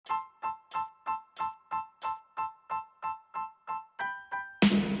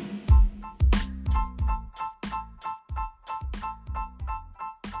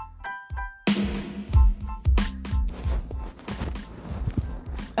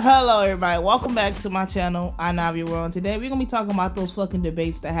Hello everybody, welcome back to my channel, iNavi World. Today we're gonna be talking about those fucking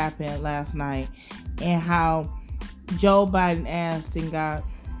debates that happened last night and how Joe Biden asked and got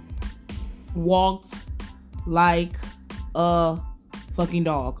walked like a fucking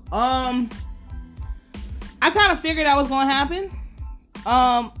dog. I kind of figured that was gonna happen.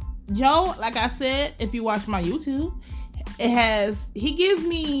 Joe, like I said, if you watch my YouTube, he gives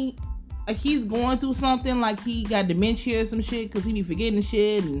me like he's going through something, like he got dementia or some shit, because he be forgetting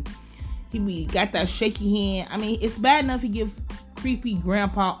shit and he be got that shaky hand. I mean, it's bad enough he give creepy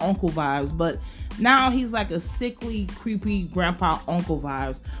grandpa uncle vibes, but now he's like a sickly creepy grandpa uncle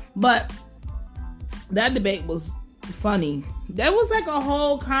vibes. But that debate was funny. That was like a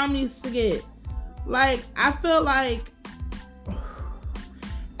whole comedy skit. Like, I feel like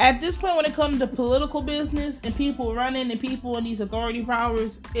at this point, when it comes to political business and people running and people in these authority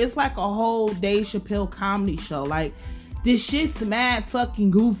powers, it's like a whole Dave Chappelle comedy show. Like, this shit's mad fucking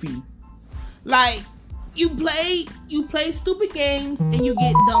goofy. Like, you play stupid games and you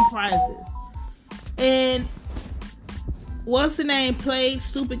get dumb prizes. And what's the name? Played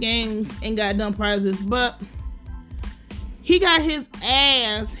stupid games and got dumb prizes, but he got his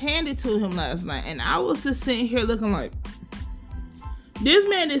ass handed to him last night, and I was just sitting here looking like, this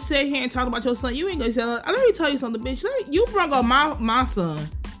man that sat here and talked about your son, you ain't gonna say, let me tell you something, bitch. You brought up my son.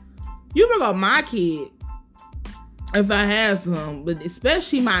 You brought up my kid. If I had some, but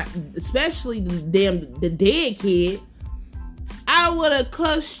especially the dead kid, I would have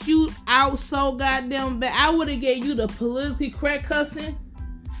cussed you out so goddamn bad. I would have gave you the politically correct cussing,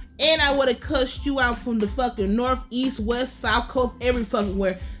 and I would have cussed you out from the fucking north, east, west, south coast, every fucking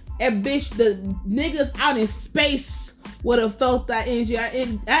where. And bitch, the niggas out in space would have felt that energy.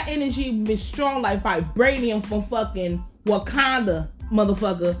 That energy been strong like vibranium from fucking Wakanda,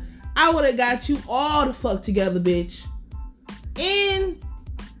 motherfucker. I would have got you all the fuck together, bitch. And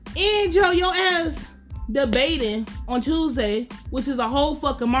Joe, your ass debating on Tuesday, which is a whole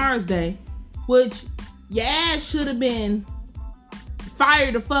fucking Mars Day, which your ass should have been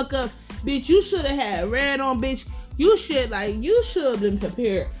fired the fuck up, bitch. You should have had red on, bitch. You should have been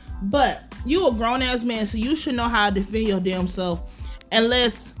prepared. But you a grown ass man, so you should know how to defend your damn self.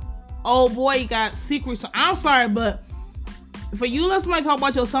 Unless old boy got secrets. I'm sorry, but for you, let somebody talk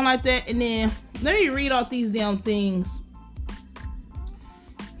about your son like that, and then let me read off these damn things.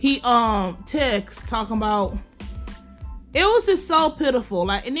 He text talking about, it was just so pitiful.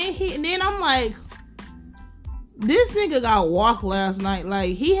 Like, and then I'm like, this nigga got walked last night.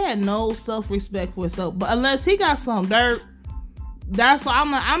 Like, he had no self-respect for himself. But unless he got some dirt, that's why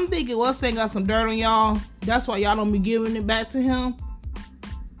I'm thinking what's saying got some dirt on y'all. That's why y'all don't be giving it back to him.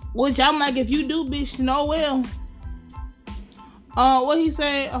 Which I'm like, if you do, bitch, you know well. What he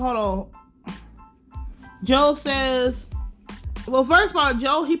say? Hold on. Joe says, well, first of all,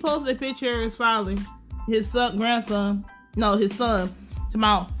 Joe, he posted a picture of his father, his son, his son.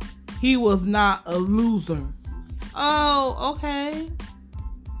 About he was not a loser. Oh, okay.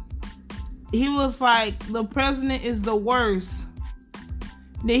 He was like, the president is the worst.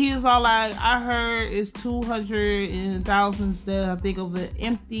 Then he was all like, I heard it's 200,000 that I think of the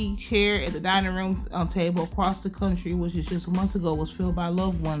empty chair at the dining room table across the country, which is just months ago, was filled by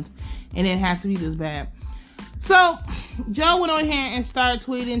loved ones, and it had to be this bad. So Joe went on here and started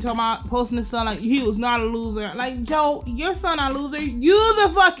tweeting, talking about posting his son like he was not a loser. Like, Joe, your son not a loser. You the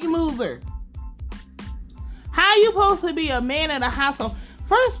fucking loser. How you supposed to be a man of the household?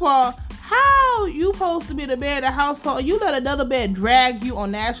 First of all, how you supposed to be the man of the household? You let another man drag you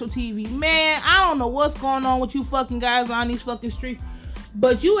on national TV. Man, I don't know what's going on with you fucking guys on these fucking streets,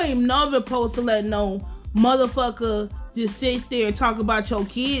 but you ain't never supposed to let no motherfucker just sit there and talk about your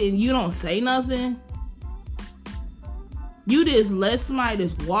kid and you don't say nothing. You just let somebody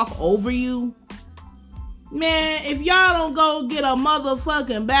just walk over you. Man, if y'all don't go get a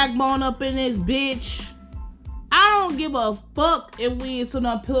motherfucking backbone up in this bitch, I don't give a fuck if we in some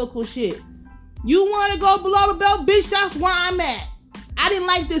political shit. You want to go below the belt, bitch? That's where I'm at. I didn't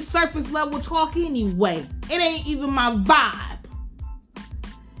like this surface level talk anyway. It ain't even my vibe.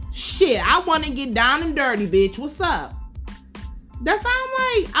 Shit, I want to get down and dirty, bitch. What's up? That's how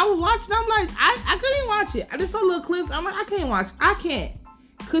I'm like, I was watching, I'm like, I couldn't even watch it. I just saw little clips. I'm like, I can't watch it. I can't.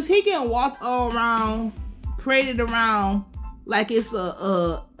 Because he getting walked all around, paraded around like it's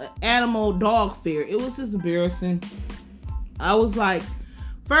a animal dog fair. It was just embarrassing. I was like,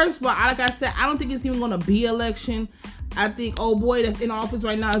 first of all, like I said, I don't think it's even gonna be election. I think old boy that's in office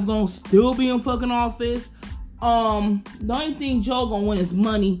right now is gonna still be in fucking office. The only thing Joe gonna win is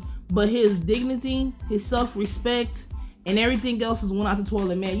money, but his dignity, his self-respect, and everything else is went out the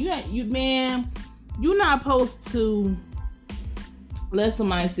toilet, man. You're not supposed to let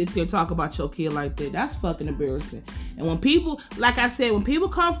somebody sit there and talk about your kid like that. That's fucking embarrassing. And when people, like I said, when people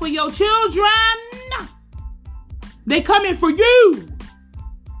come for your children, they coming for you.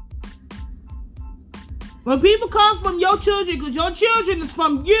 When people come from your children, because your children is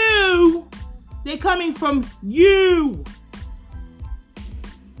from you, they coming from you.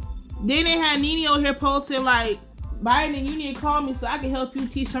 Then they had Nene over here posting like, Biden, you need to call me so I can help you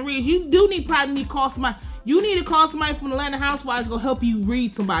teach some reads. You do probably need to call somebody. You need to call somebody from the Atlanta Housewives to go help you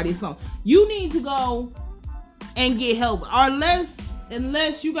read somebody or something. You need to go and get help. Or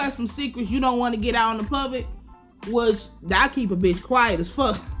unless you got some secrets you don't want to get out in the public, which I keep a bitch quiet as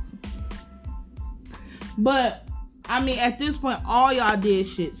fuck. But I mean, at this point, all y'all did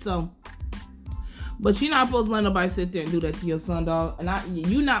shit. So, but you're not supposed to let nobody sit there and do that to your son, dog. And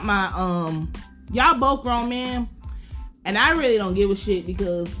you not my y'all both grown men. And I really don't give a shit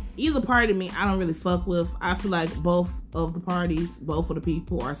because either party to me, I don't really fuck with. I feel like both of the parties, both of the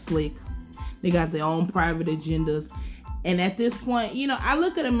people are slick. They got their own private agendas. And at this point, you know, I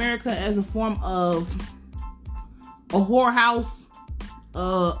look at America as a form of a whorehouse,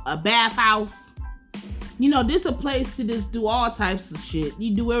 a bathhouse. You know, this a place to just do all types of shit.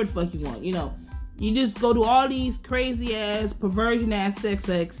 You do whatever the fuck you want, you know. You just go do all these crazy ass, perversion ass sex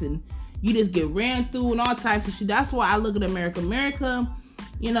acts and you just get ran through and all types of shit. That's why I look at America. America,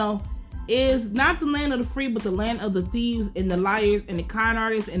 you know, is not the land of the free, but the land of the thieves and the liars and the con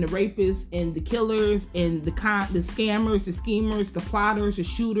artists and the rapists and the killers and the scammers, the schemers, the plotters, the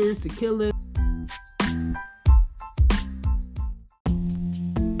shooters, the killers.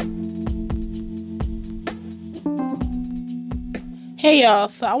 Hey y'all,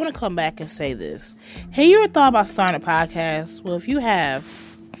 so I want to come back and say this. Hey, you ever thought about starting a podcast? Well, if you have,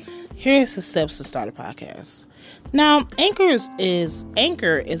 here's the steps to start a podcast. Now, Anchor is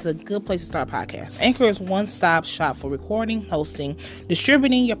a good place to start a podcast. Anchor is one-stop shop for recording, hosting,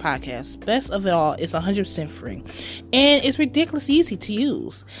 distributing your podcast. Best of it all, it's 100% free. And it's ridiculously easy to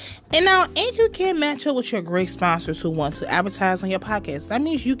use. And now, Anchor can match up with your great sponsors who want to advertise on your podcast. That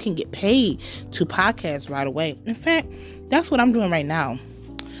means you can get paid to podcast right away. In fact, that's what I'm doing right now.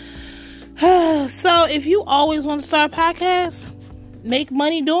 So, if you always want to start a podcast, make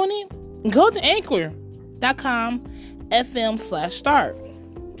money doing it, go to anchor.com/start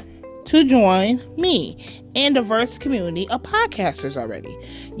to join me and diverse community of podcasters already.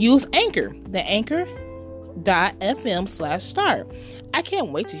 Use Anchor, the anchor.fm/start. I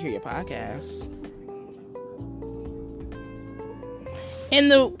can't wait to hear your podcast. And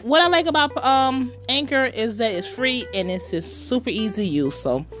what I like about Anchor is that it's free and it's just super easy to use.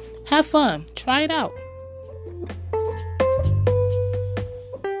 So have fun. Try it out.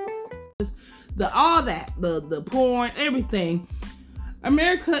 The porn, everything.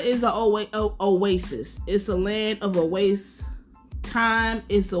 America is an oasis. It's a land of a waste time.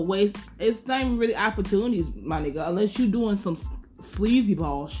 It's a waste. It's not even really opportunities, my nigga, unless you doing some sleazy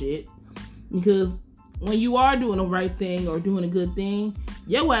ball shit. Because when you are doing the right thing or doing a good thing,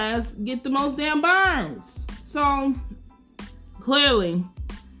 your ass get the most damn burns. So clearly,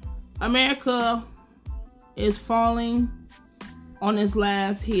 America is falling on its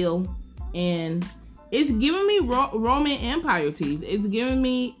last hill. And it's giving me Roman Empire tease. It's giving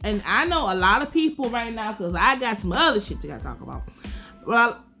me, and I know a lot of people right now, because I got some other shit to talk about.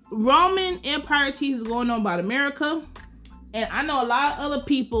 Well, Roman Empire tease is going on about America. And I know a lot of other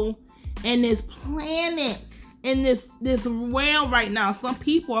people in this planet, in this realm right now. Some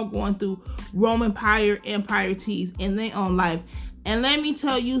people are going through Roman Empire tease in their own life. And let me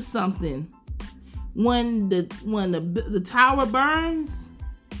tell you something. When the tower burns,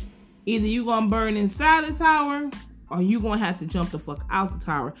 either you gonna burn inside the tower or you gonna have to jump the fuck out the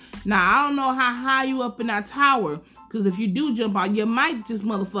tower. Now, I don't know how high you up in that tower, because if you do jump out, you might just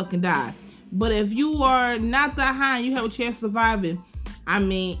motherfucking die. But if you are not that high and you have a chance of surviving, I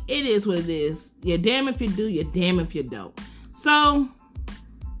mean, it is what it is. You're damn if you do, you're damn if you don't. So,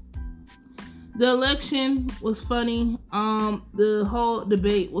 the election was funny. The whole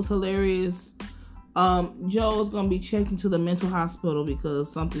debate was hilarious. Joe's gonna be checked into the mental hospital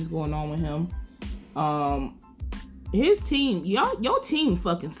because something's going on with him. His team, your team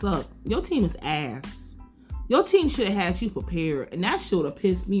fucking suck. Your team is ass. Your team should have had you prepared, and that should have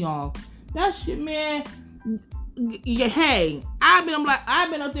pissed me off. That shit, man. Yeah, hey, I've been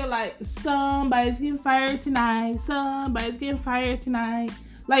up there like, somebody's getting fired tonight. Somebody's getting fired tonight.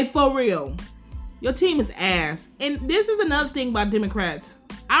 Like, for real. Your team is ass. And this is another thing about Democrats.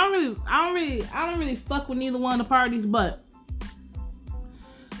 I don't really fuck with neither one of the parties, but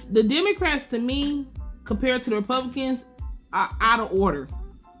the Democrats, to me, compared to the Republicans, are out of order.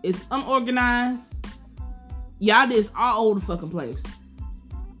 It's unorganized. Y'all just all over the fucking place.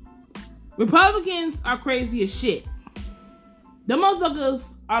 Republicans are crazy as shit. The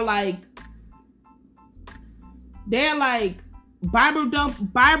motherfuckers are like, they're like Bible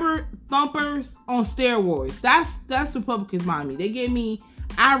thumpers on steroids. That's Republicans, mommy. They give me,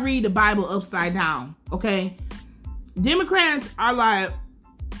 I read the Bible upside down. Okay. Democrats are like,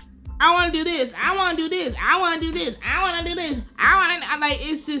 I want to do this. I want to do this. I want to do this. I want to do this. I like,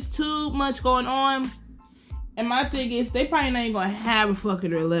 it's just too much going on. And my thing is, they probably not even gonna have a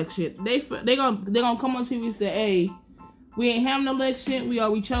fucking election. They gonna come on TV and say, hey, we ain't having an election.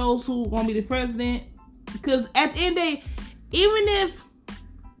 We chose who gonna be the president. Because at the end of the day, even if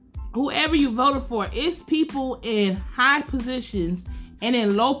whoever you voted for, it's people in high positions and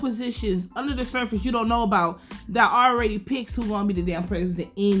in low positions under the surface you don't know about that already picks who's gonna be the damn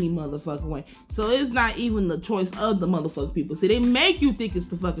president any motherfucking way. So it's not even the choice of the motherfucking people. See, they make you think it's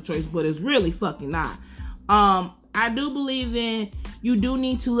the fucking choice, but it's really fucking not. I do believe in, you do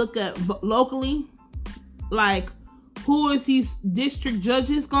need to look at locally, like, who is these district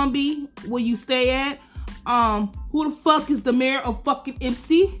judges gonna be where you stay at? Who the fuck is the mayor of fucking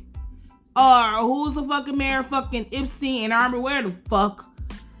Ypsi? Or who's the fucking mayor of fucking Ypsi and Army? Where the fuck?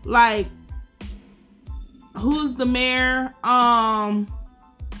 Like, who's the mayor?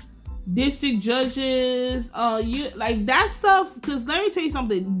 District judges, you like that stuff. Cause let me tell you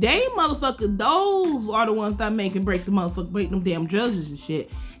something, they motherfucker, those are the ones that make and break them damn judges and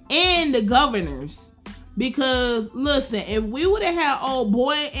shit, and the governors. Because listen, if we would have had old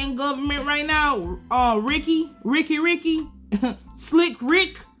boy in government right now, Ricky, Slick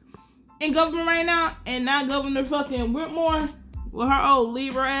Rick in government right now, and not Governor fucking Whitmore with her old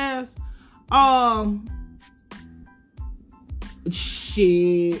Libra ass,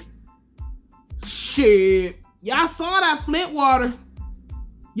 Shit. Y'all saw that Flint water.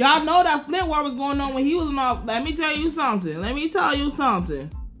 Y'all know that Flint water was going on when he was in office. Let me tell you something.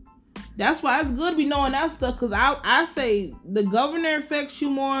 That's why it's good to be knowing that stuff. Because I say the governor affects you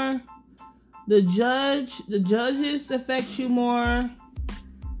more. The judges affect you more.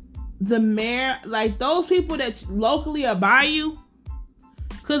 The mayor, like those people that locally are by you.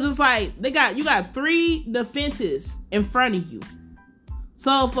 Because it's like, you got 3 defenses in front of you.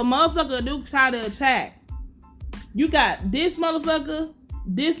 So if a motherfucker do try to attack, you got this motherfucker,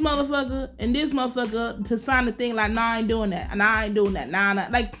 and this motherfucker to sign the thing like, nah, I ain't doing that, and I ain't doing that, nah.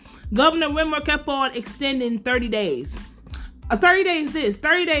 Like, Governor Whitmer kept on extending 30 days. 30 days this,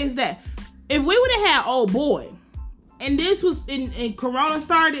 30 days that. If we would have had old boy, and this was in Corona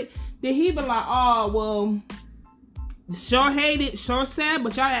started, then he be like, oh, well, sure hated, sure sad,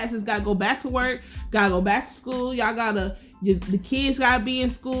 but y'all asses gotta go back to work, gotta go back to school, y'all gotta, the kids gotta be in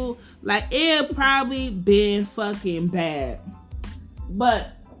school. Like, it probably been fucking bad. But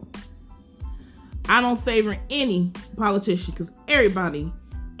I don't favor any politician, because everybody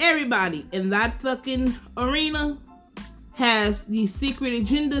in that fucking arena has these secret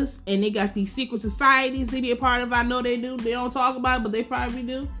agendas, and they got these secret societies they be a part of. I know they do. They don't talk about it, but they probably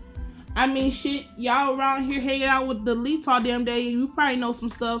do. I mean, shit, y'all around here hanging out with the elites all damn day, you probably know some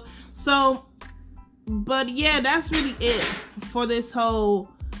stuff. So, but yeah, that's really it for this whole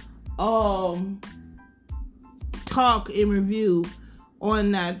talk and review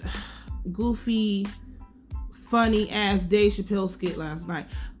on that goofy, funny ass Dave Chappelle skit last night.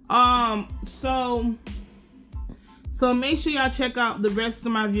 So make sure y'all check out the rest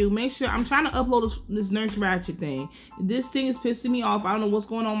of my view. Make sure, I'm trying to upload this Nurse Ratched thing. This thing is pissing me off. I don't know what's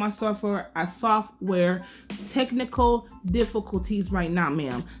going on with my software. Technical difficulties right now,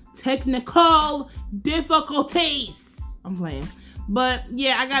 ma'am. Technical difficulties. I'm playing. But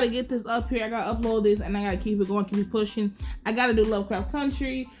yeah, I gotta get this up here. I gotta upload this, and I gotta keep it going, keep it pushing. I gotta do Lovecraft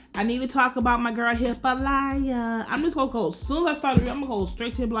Country. I need to talk about my girl Hippolyta. I'm just gonna go, as soon as I start, I'm gonna go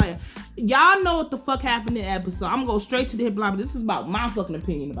straight to Hippolyta. Y'all know what the fuck happened in the episode. I'm gonna go straight to the Hippolyta. This is about my fucking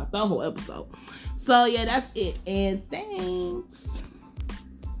opinion about the whole episode. So yeah, that's it. And thanks.